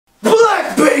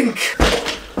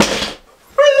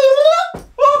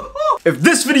If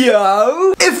this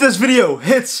video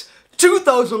hits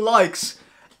 2,000 likes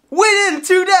within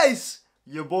 2 days,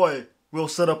 your boy will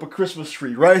set up a Christmas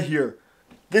tree right here.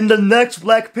 In the next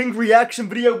Blackpink reaction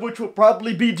video, which will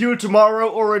probably be due tomorrow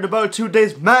or in about 2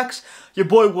 days max, your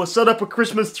boy will set up a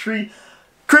Christmas tree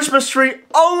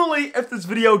only if this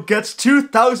video gets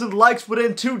 2,000 likes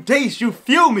within 2 days, you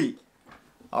feel me?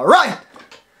 Alright!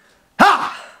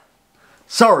 Ha!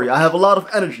 Sorry, I have a lot of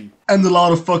energy. And a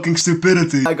lot of fucking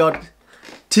stupidity. I got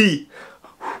tea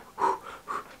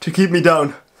to keep me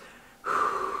down.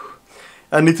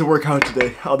 I need to work out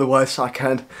today, otherwise I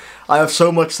can't. I have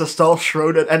so much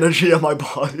testosterone and energy in my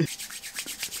body.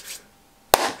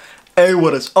 Hey,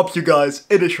 what is up you guys?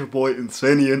 It is your boy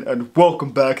Insanian and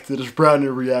welcome back to this brand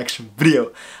new reaction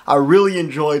video. I really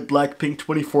enjoyed Blackpink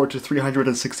 24 to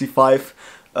 365,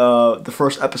 the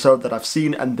first episode that I've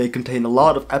seen, and they contain a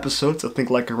lot of episodes, I think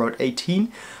like around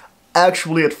 18.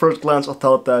 Actually, at first glance, I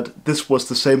thought that this was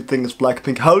the same thing as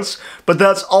Blackpink House, but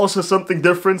that's also something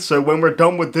different, so when we're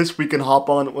done with this, we can hop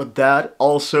on with that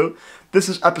also. This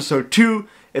is episode 2,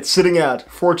 it's sitting at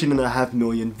 14.5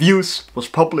 million views, was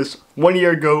published 1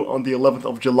 year ago on the 11th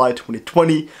of July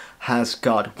 2020, has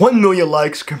got 1 million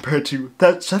likes compared to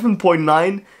that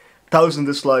 7.9 thousand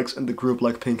dislikes, and the group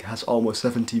Blackpink has almost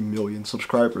 17 million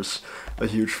subscribers. A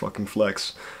huge fucking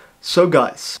flex. So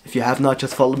guys, if you have not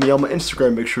yet followed me on my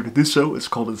Instagram, make sure to do so. It's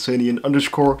called Insanian_.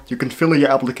 You can fill in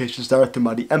your applications direct in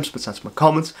my DMs besides my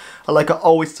comments. And like I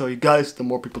always tell you guys, the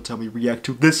more people tell me react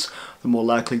to this, the more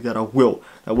likely that I will.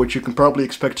 Now what you can probably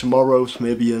expect tomorrow is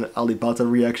maybe an Alibata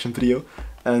reaction video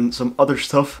and some other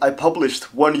stuff. I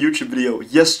published one YouTube video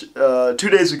 2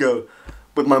 days ago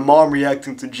with my mom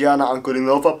reacting to Gianna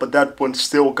Ankorinova, but that one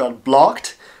still got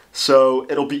blocked. So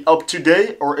it'll be up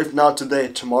today, or if not today,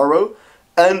 tomorrow.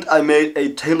 And I made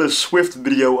a Taylor Swift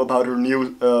video about her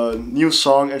new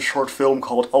song and short film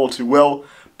called All Too Well,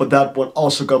 but that one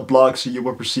also got blocked, so you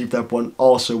will receive that one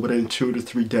also within 2 to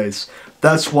 3 days.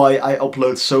 That's why I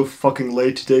upload so fucking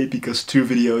late today, because 2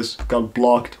 videos got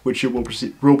blocked, which you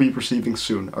will be receiving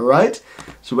soon, alright?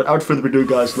 So without further ado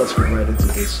guys, let's get right into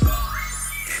this.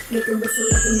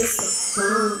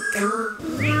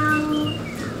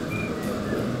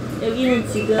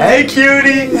 Hey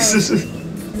cutie!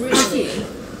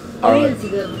 여기는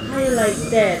지금 하이라이트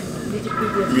때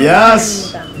뮤직비디오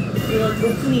yes! 이건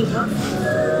오프닝이다.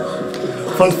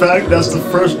 Fun fact, that's the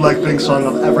first Blackpink song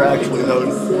I've ever actually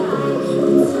known.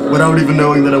 Without even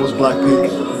knowing that it was Blackpink.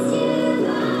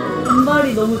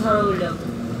 음발이 너무 잘 어울려.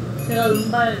 제가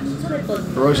음발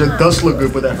추천했거든요. Rosa does look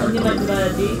good with that haircut. 언니만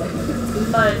들어야지.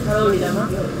 음발 잘 어울리잖아.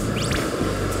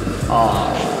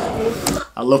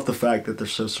 I love the fact that they're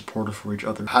so supportive for each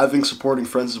other. Having supporting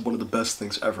friends is one of the best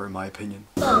things ever in my opinion.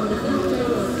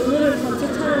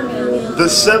 The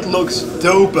set looks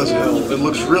dope as hell. It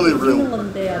looks really real.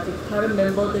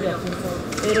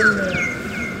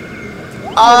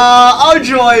 I'll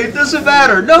join. It doesn't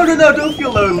matter. No, don't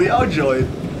feel lonely. I'll join.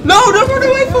 No, don't run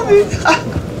away from me.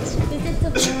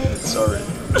 Sorry.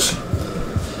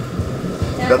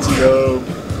 That's dope.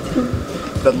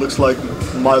 That looks like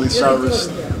Miley Cyrus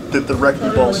did the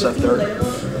wrecking ball set there.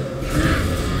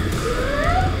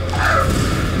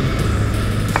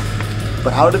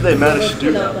 But how did they manage to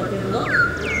do that?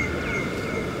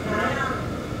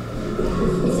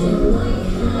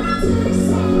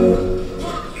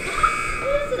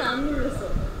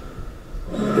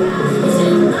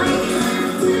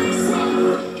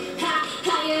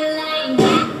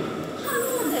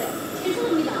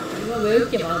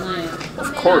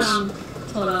 Of course.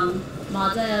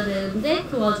 맞아야 되는데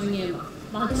그 와중에 막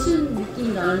맞춘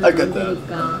느낌이 나는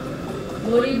거니까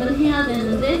몰입은 해야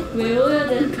되는데 외워야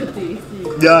되는 것도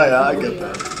있으니까. Yeah, I get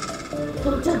that.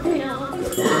 복잡해요.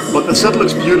 But the set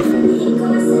looks beautiful.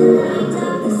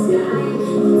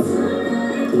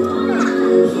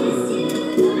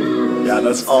 Yeah,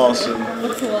 that's awesome.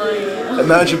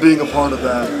 Imagine being a part of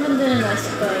that.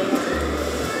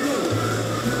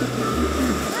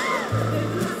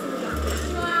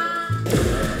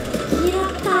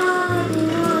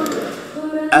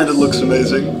 And it looks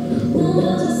amazing.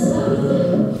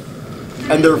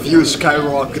 And their views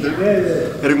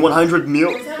skyrocketed, hitting 100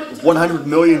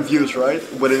 million views, right?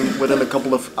 Within a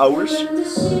couple of hours.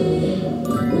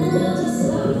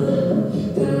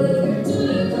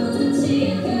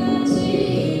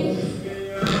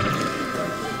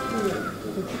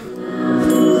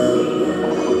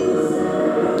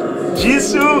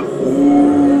 Jisoo!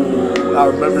 Ooh, I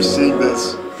remember seeing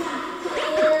this.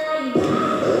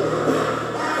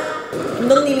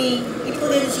 감독님이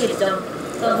이쁘게 해주시겠죠?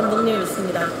 저는 감독님을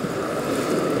믿습니다.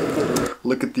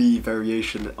 Look at the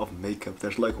variation of makeup.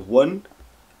 There's like 1,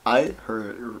 eye,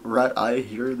 her right eye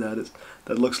here, that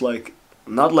looks like,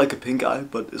 not like a pink eye,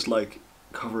 but is like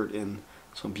covered in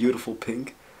some beautiful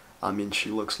pink. I mean, she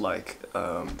looks like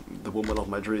the woman of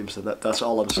my dreams, and that's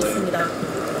all I'm saying.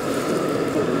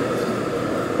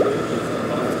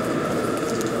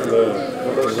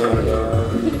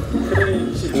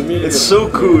 It's so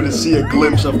cool to see a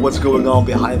glimpse of what's going on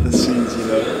behind the scenes, you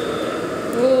know.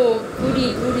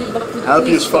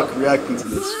 Happy as fuck reacting to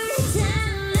this.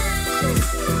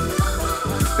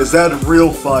 Is that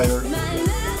real fire?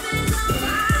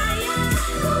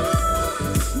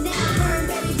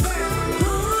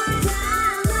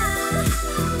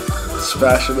 This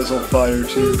fashion is on fire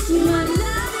too.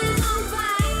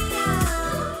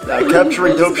 Yeah,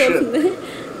 capturing dope shit.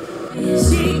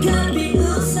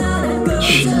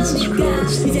 Jesus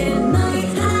Christ.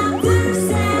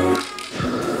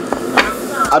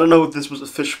 I don't know if this was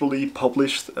officially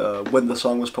published when the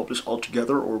song was published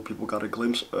altogether, or people got a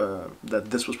glimpse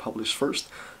that this was published first.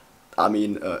 I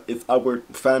mean, if I were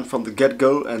a fan from the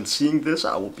get-go and seeing this,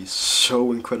 I would be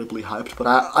so incredibly hyped. But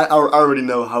I already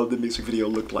know how the music video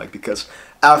looked like, because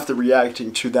after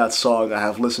reacting to that song, I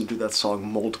have listened to that song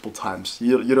multiple times.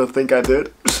 You don't think I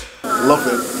did? Love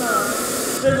it.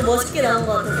 그래도 멋있게 나온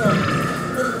것 같아서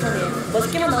뿌듯하네요.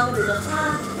 멋있게만 나오면 되죠.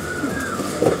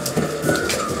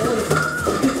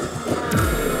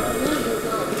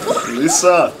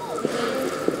 Lisa!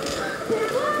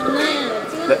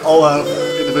 They all have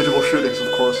individual shootings,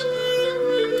 of course.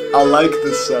 I like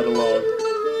this set a lot.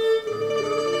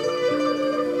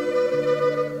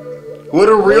 What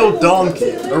a real donkey!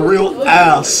 A real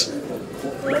ass!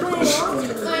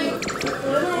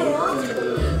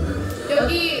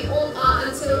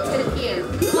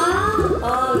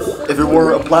 If it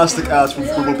were a plastic ass, we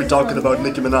would be talking about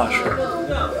Nicki Minaj.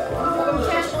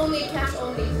 Cash only, cash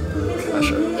only.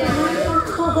 Cash only.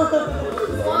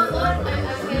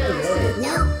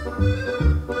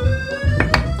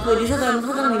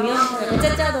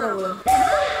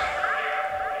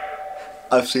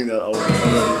 I've seen that already.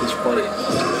 It's funny.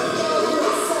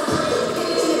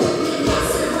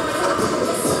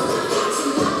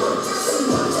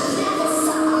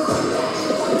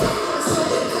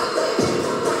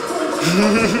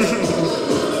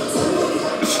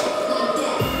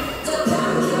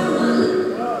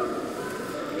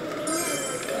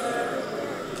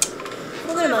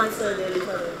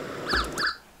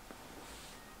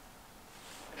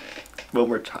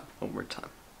 One more time.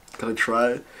 Can I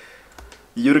try?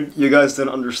 You guys don't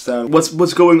understand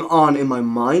what's going on in my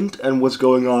mind and what's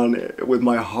going on with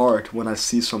my heart when I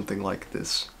see something like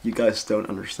this. You guys don't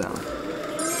understand.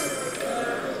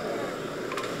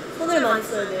 손을 많이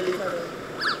써야 돼요, 리사는.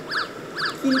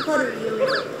 긴 팔을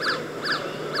이용해서.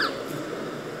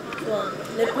 좋아,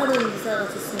 내 팔은 리사가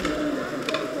좋습니다.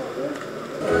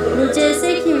 로제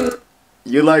세킴.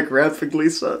 You like graphic,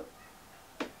 Lisa?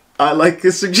 I like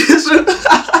his suggestion.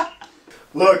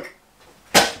 Look,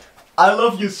 I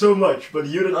love you so much, but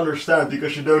you don't understand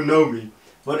because you don't know me.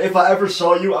 But if I ever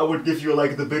saw you, I would give you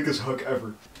like the biggest hug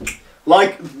ever.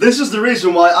 Like, this is the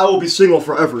reason why I will be single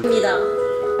forever.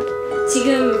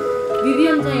 지금 뮤비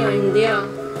현장에 와 있는데요.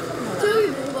 저기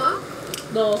뭐가?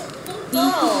 너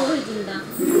윙크도 해준다.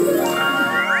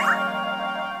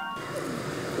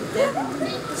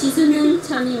 지수는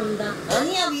잠이 온다.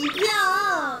 아니야,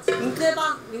 윙크야. 윙크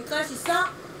해봐. 윙크 할 수 있어?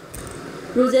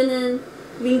 로제는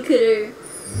윙크를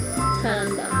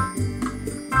잘한다.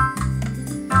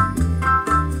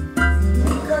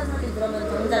 윙크한 사진 그러면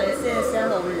당장 SNS에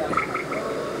하나 올려.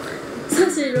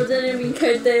 사실 로제를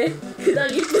윙크할 때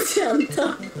그닥 이쁘지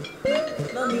않다.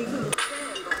 난 윙크 못해.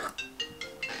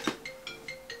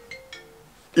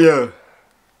 Yeah.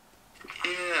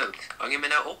 Hang je me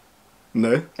nou op?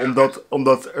 Nee,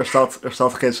 omdat er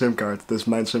staat geen simkaart. Dus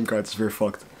mijn simkaart is weer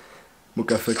fucked.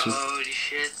 Moet ik even fixen. Holy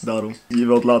shit. Daarom. Je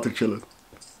wilt later chillen.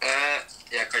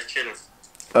 Ja, kan chillen.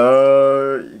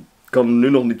 Ik kan nu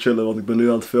nog niet chillen, want ik ben nu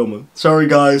aan het filmen. Sorry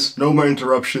guys, no more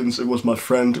interruptions. It was my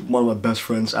friend, one of my best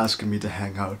friends, asking me to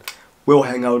hang out. We'll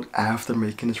hang out after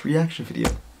making this reaction video.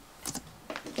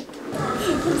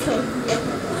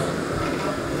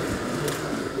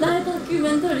 나의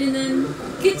다큐멘터리는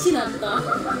끝이 났다.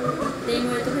 내일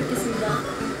모레 또 뵙겠습니다.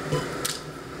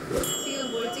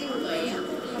 지금 뭘 찍는 거예요?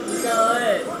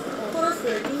 2절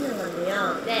코러스를 찍는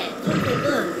건데요. 네.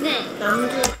 선택은 네.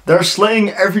 남주. They're slaying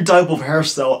every type of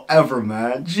hairstyle ever,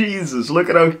 man. Jesus, look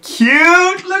at how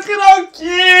cute! Look at how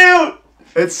cute!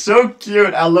 It's so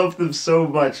cute. I love them so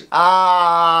much.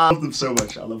 I love them so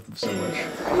much. I love them so much.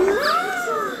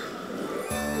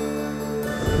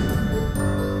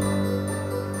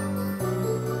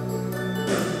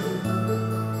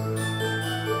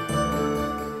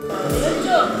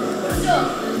 왼쪽.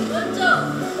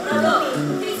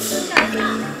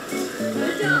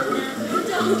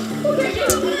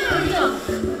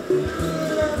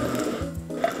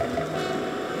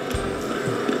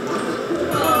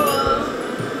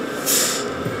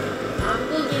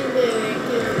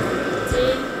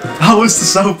 How is the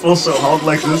South Pole so hot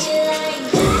like this?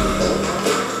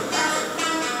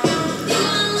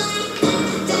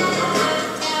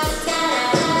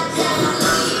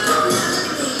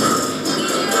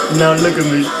 Now look at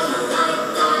me.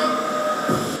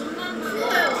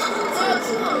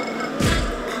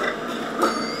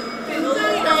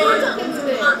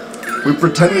 We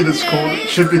pretended it's cold, it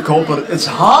should be cold, but it's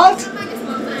hot?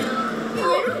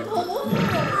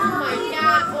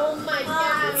 Oh my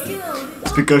god.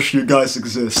 It's because you guys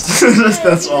exist.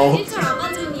 That's all.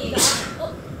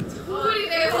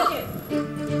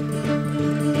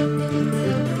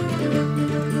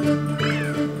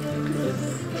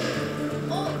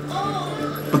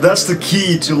 But that's the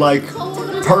key to like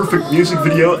perfect music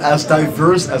video, as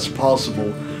diverse as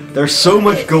possible. There's so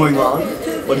much going on,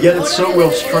 but yet it's so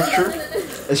well structured.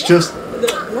 It's just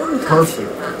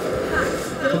perfect.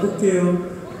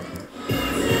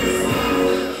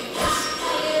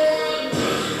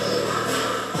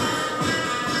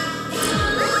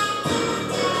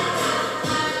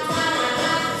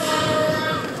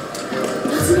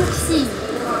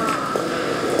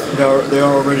 They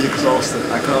are already exhausted.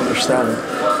 I can understand.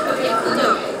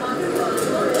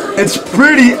 It's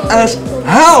pretty as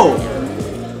hell!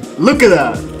 Look at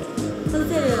that!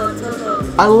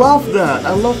 I love that!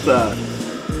 I love that!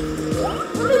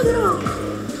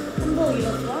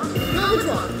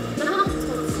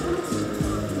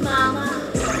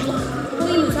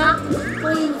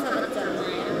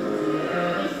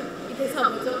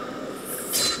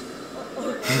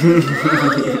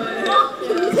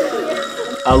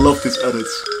 I love these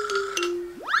edits.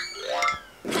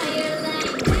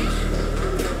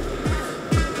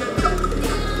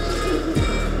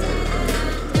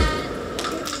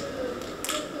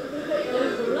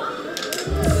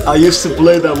 I used to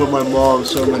play that with my mom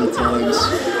so many times,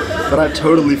 but I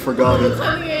totally forgot it.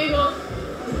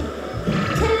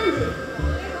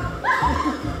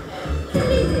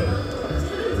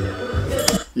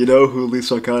 You know who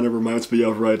Lisa kind of reminds me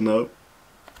of right now?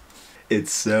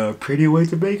 It's a pretty way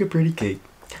to bake a pretty cake.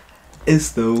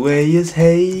 It's the way it's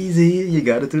hazy. You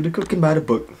gotta do the cooking by the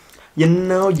book. You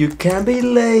know you can't be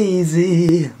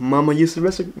lazy. Mama used the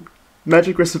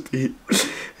magic recipe.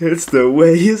 It's the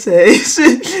way it's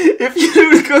hazy. If you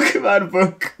do the cooking by the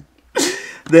book,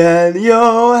 then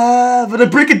you'll have to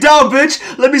break it down, bitch.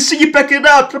 Let me see you back it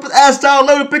up. Drop the ass down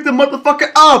low and pick the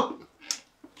motherfucker up.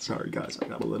 Sorry guys, I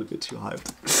got a little bit too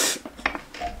hyped.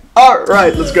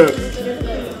 Alright, let's go.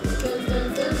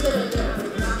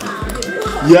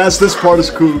 Yes, this part is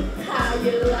cool.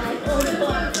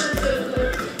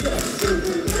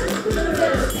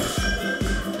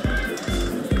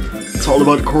 It's all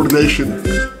about coordination.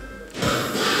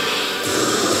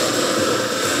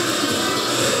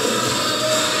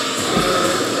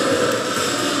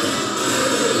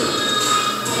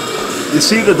 You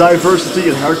see the diversity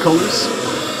in hair colors?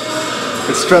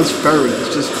 It's transparent,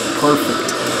 it's just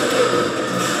perfect.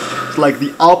 It's like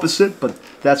the opposite, but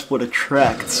that's what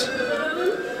attracts.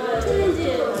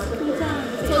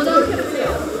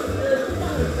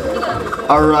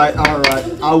 Alright,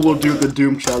 I will do the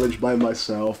Doom challenge by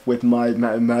myself with my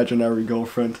imaginary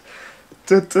girlfriend.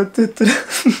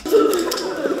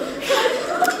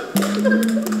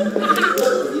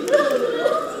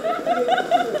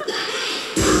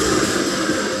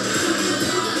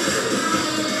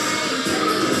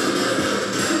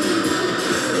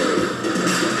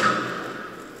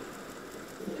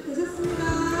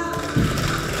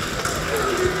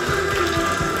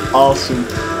 Awesome.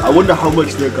 I wonder how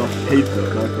much they got paid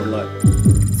though, not gonna lie.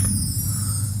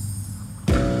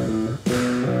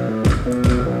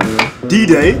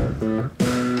 D-Day.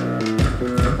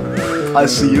 I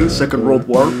see you, Second World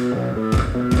War.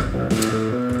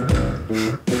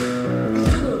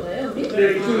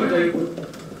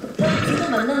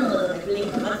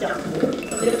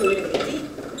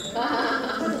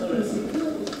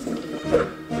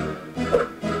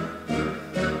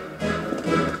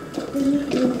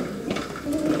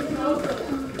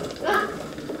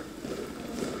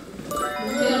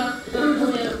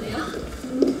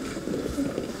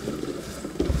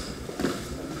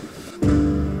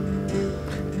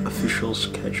 Official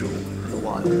schedule for a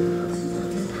while.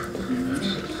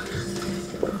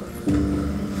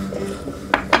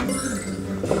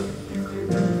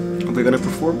 Are they gonna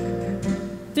perform?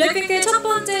 블랙핑크의 첫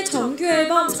번째 정규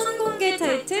앨범 선공개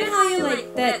타이틀 How You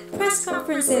Like That 프레스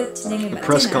컨퍼런스 진행을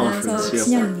맡은 아나운서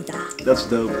진영입니다. That's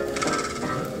dope.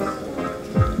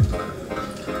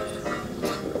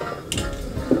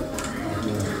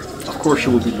 Of course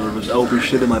you will be nervous. I will be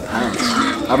shit in my pants.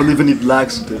 I don't even need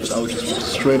laxatives. I will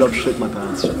just straight up shit my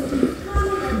pants.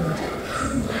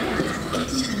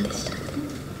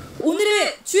 오늘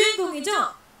주인공이죠.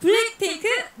 블랙핑크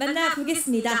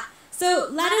만나보겠습니다. So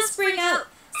let us bring out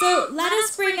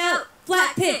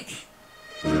BLACKPINK.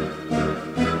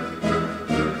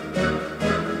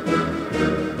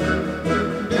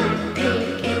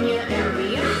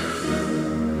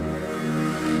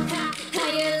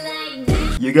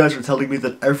 You guys are telling me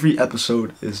that every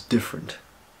episode is different.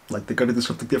 Like they're gonna do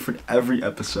something different every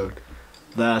episode.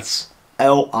 That's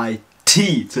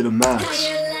LIT to the max.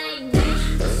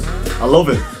 I love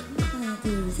it. 하나,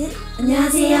 둘, 셋.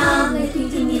 안녕하세요,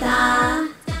 블랙핑크입니다.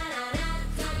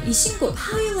 이 신곡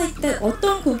How You Like That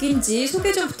어떤 곡인지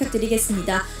소개 좀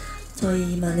부탁드리겠습니다.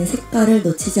 저희만의 색깔을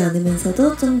놓치지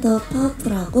않으면서도 좀 더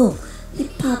파워풀하고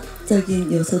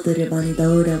힙합적인 요소들을 많이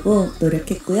넣으려고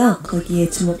노력했고요.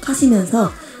 거기에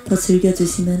주목하시면서 더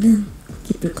즐겨주시면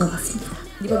기쁠 것 같습니다.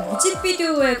 이번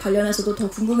뮤직비디오에 관련해서도 더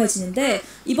궁금해지는데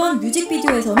이번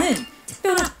뮤직비디오에서는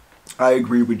특별한 I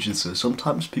agree with Jisoo.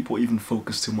 Sometimes people even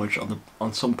focus too much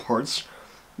on some parts,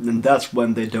 and that's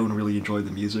when they don't really enjoy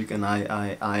the music. And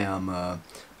I am a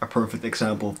perfect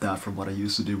example of that from what I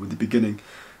used to do in the beginning.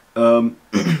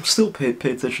 Still pay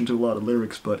attention to a lot of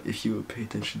lyrics, but if you pay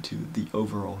attention to the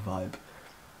overall vibe,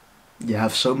 you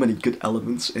have so many good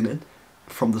elements in it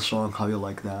from the song How You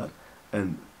Like That,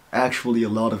 and actually a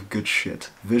lot of good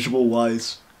shit, visual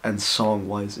wise and song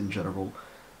wise in general.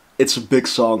 It's a big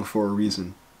song for a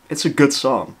reason. It's a good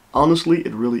song. Honestly,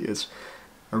 it really is.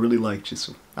 I really like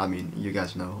Jisoo. I mean, you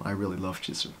guys know, I really love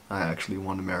Jisoo. I actually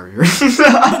want to marry her.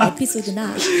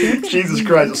 에피소드나 Jesus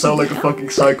Christ, I sound like a fucking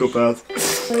psychopath.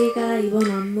 저희가 이번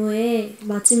안무의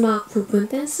마지막 부분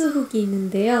댄스 훅이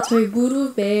있는데요. 저희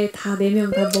무릎에 다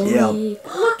 4명 다 머리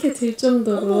까맣게 들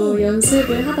정도로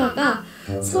연습을 하다가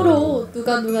서로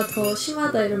누가 더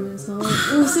심하다 이러면서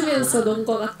웃으면서 논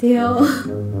것 같아요.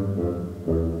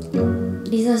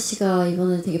 리사 씨가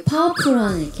이번에 되게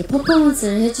파워풀한 이렇게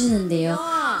퍼포먼스를 해주는데요.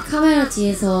 카메라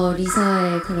뒤에서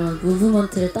리사의 그런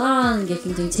무브먼트를 따라하는 게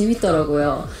굉장히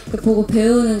재밌더라고요. 보고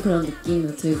배우는 그런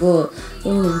느낌도 들고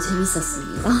너무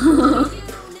재밌었습니다.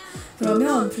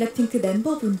 그러면 블랙핑크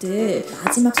멤버분들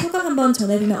마지막 소감 한번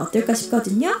전해주면 어떨까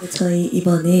싶거든요. 저희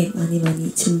이번에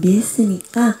많이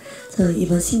준비했으니까 저희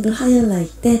이번 싱글 How You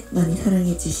Like That 많이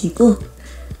사랑해주시고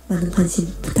많은 관심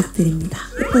부탁드립니다.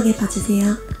 예쁘게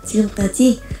봐주세요.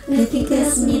 지금까지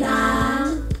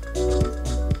블랙핑크였습니다.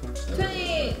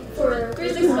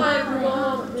 365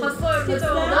 그거 봤어요. 그죠?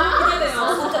 너무 기대돼요.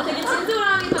 진짜 되게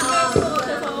진솔함이 담겨있는 것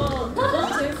같아서 너무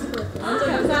재밌을 것 같아요. 완전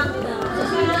감사합니다.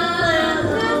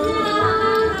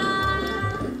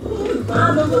 아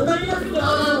너무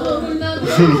떨렸어. 너무 빛나고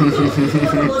멋있게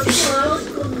말하고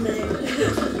싶었는데.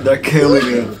 They're killing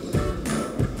it.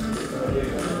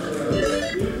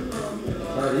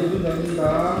 자, 1분 전입니다.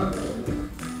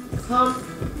 3,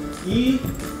 2,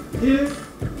 1.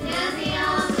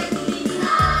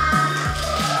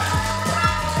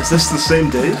 Is this the same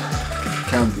day?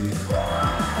 Can be.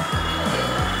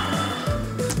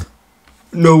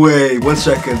 No way, 1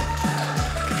 second.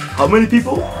 How many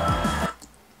people?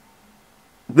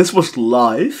 This was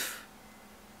live?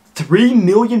 3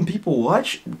 million people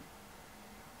watch?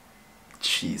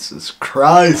 Jesus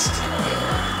Christ.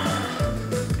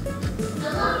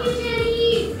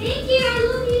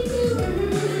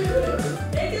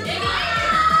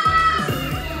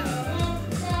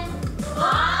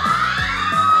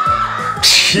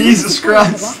 Jesus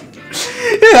Christ.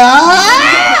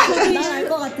 난알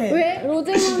것 같아. 왜?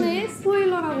 로제몬의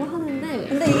스포일러라고 하는데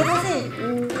근데 이게 사실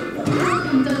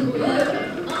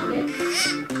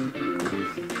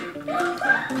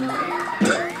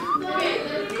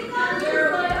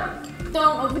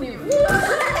Don't open it.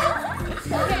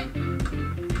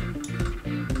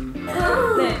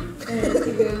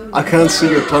 I can't see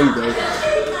your tongue though.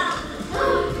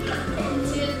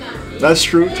 That's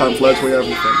true, time flies when you're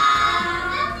having fun.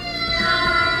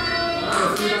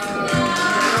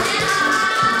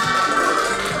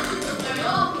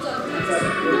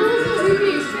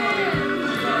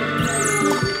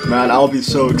 Man, I'll be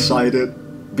so excited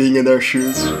being in their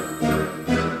shoes.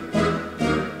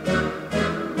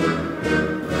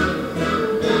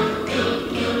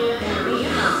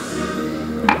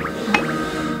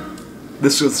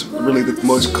 This is really the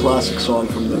most classic song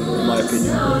from them, in my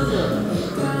opinion.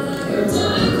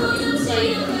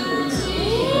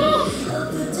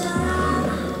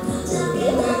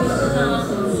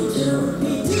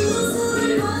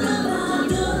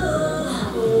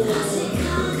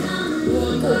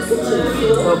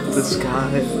 Up the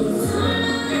sky.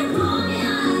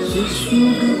 Kiss you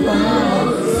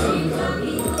goodbye.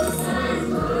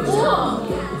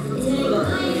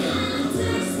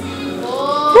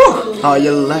 How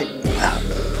you like that?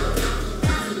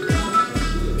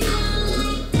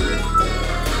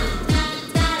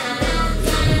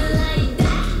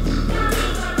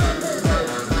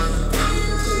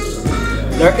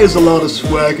 There is a lot of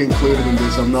swag included in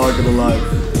this, I'm not gonna lie.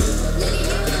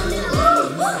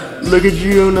 Look at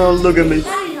you now, look at me.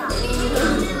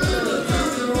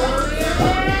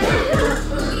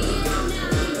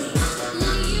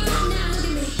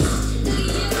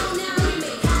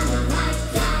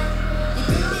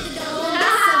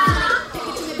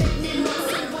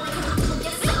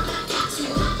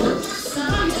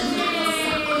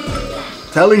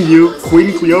 Telling you,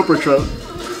 Queen Cleopatra.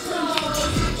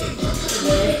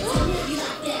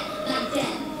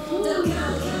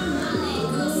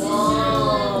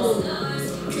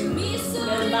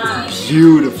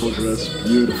 Beautiful dress,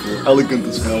 beautiful. Elegant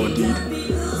as hell indeed.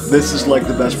 This is like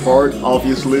the best part,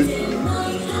 obviously.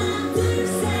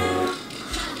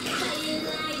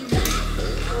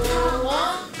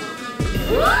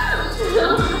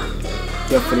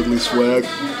 Definitely swag.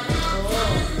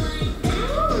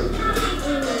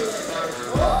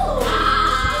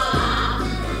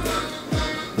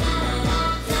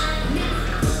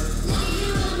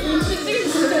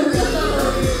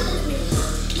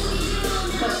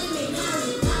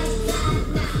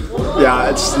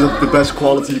 Yeah, it's the best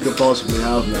quality you can possibly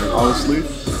have, man, honestly.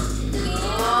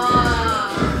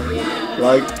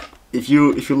 Like, if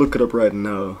you look it up right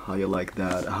now, how you like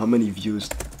that, how many views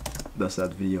does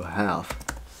that video have?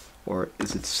 Or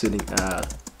is it sitting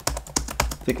at,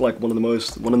 I think like one of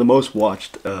the most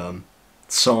watched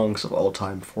songs of all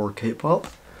time for K-pop?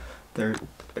 They're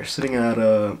sitting at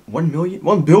 1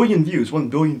 billion views.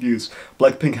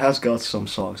 BLACKPINK has got some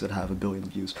songs that have 1 billion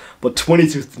views, but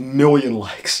 22 million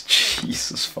likes.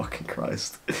 Jesus fucking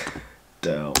Christ.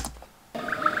 Damn.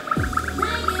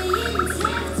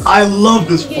 I love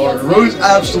this part. Rose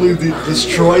absolutely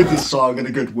destroyed this song in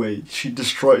a good way. She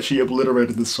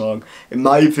obliterated the song. In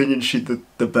my opinion, she did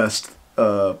the best.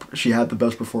 She had the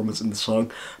best performance in the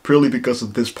song, purely because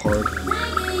of this part.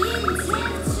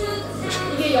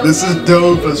 This is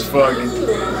dope as fuck.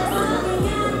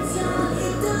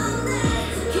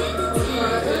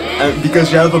 And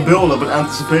because you have a build-up and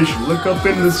anticipation. Look up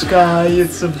in the sky,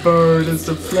 it's a bird, it's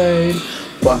a plane.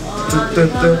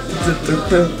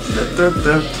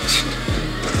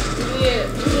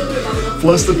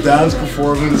 Plus the dance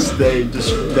performance, they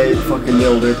fucking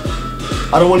nailed it.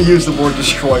 I don't want to use the word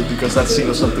destroyed because that's seen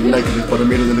as something negative, but I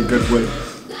mean it in a good way.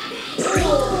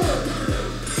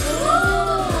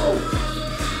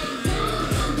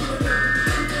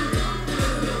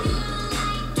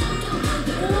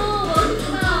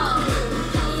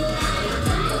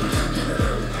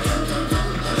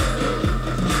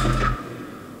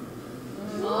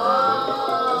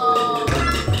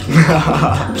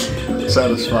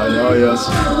 Satisfied, oh yes.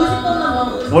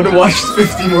 Want to watch it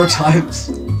 50 more times.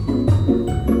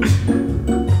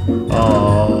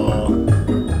 Aww.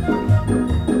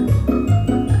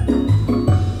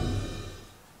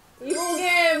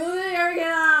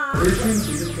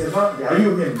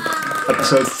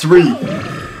 Episode 3,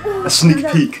 a sneak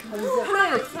peek.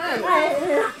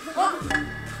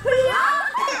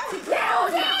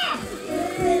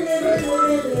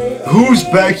 Whose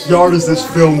backyard is this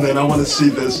filmed in? I want to see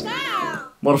this.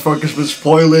 Motherfuckers been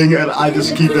spoiling and I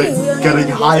just keep getting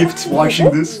hyped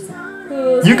watching this.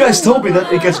 You guys told me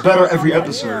that it gets better every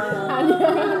episode.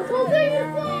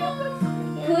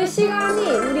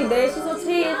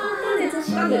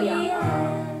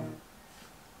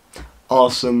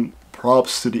 Awesome.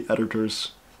 Props to the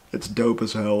editors. It's dope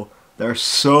as hell. There's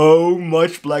so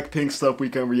much BLACKPINK stuff we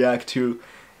can react to.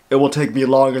 It will take me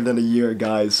longer than a year,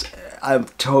 guys. I'm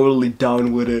totally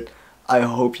down with it. I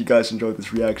hope you guys enjoyed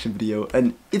this reaction video.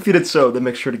 And if you did so, then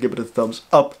make sure to give it a thumbs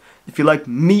up. If you like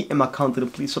me and my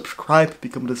content, please subscribe.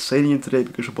 Become a Desanian today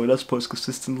because your boy does post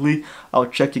consistently. I'll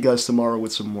check you guys tomorrow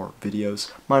with some more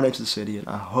videos. My name's Desanian.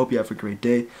 I hope you have a great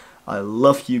day. I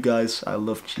love you guys. I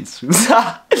love Jisoo.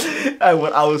 And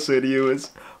what I will say to you is,